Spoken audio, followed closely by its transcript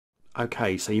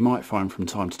Okay, so you might find from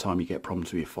time to time you get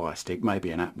problems with your Firestick. Maybe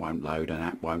an app won't load, an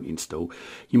app won't install.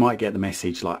 You might get the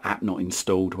message like app not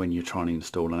installed when you're trying to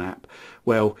install an app.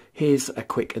 Well, here's a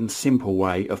quick and simple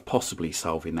way of possibly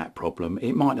solving that problem.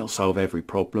 It might not solve every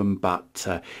problem, but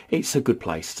it's a good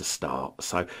place to start.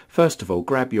 So first of all,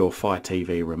 grab your Fire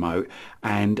TV remote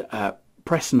and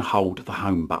press and hold the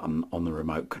home button on the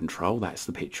remote control. That's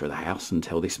the picture of the house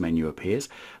until this menu appears.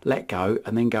 Let go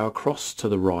and then go across to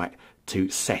the right to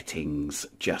settings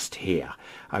just here.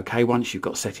 Okay, once you've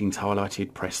got settings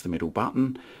highlighted, press the middle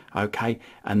button. Okay,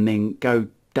 and then go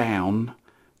down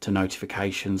to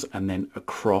notifications and then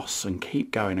across and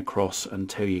keep going across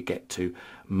until you get to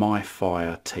My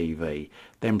Fire TV.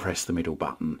 Then press the middle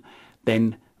button.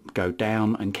 Then go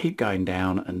down and keep going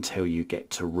down until you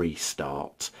get to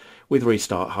restart. With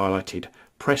restart highlighted,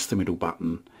 press the middle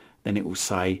button. Then it will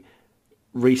say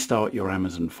restart your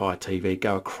Amazon Fire TV,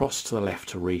 go across to the left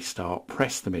to restart,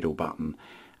 press the middle button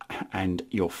and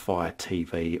your Fire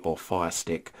TV or Fire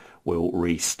Stick will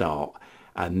restart.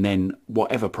 And then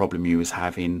whatever problem you was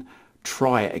having,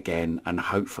 try it again and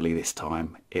hopefully this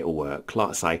time it'll work. Like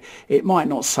I say, it might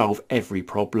not solve every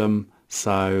problem,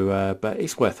 so but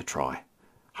it's worth a try.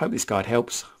 Hope this guide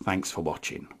helps. Thanks for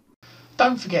watching.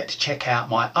 Don't forget to check out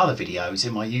my other videos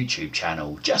in my YouTube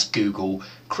channel. Just Google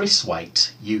Chris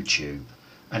Waite YouTube.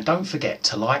 And don't forget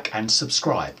to like and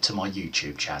subscribe to my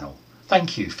YouTube channel.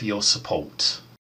 Thank you for your support.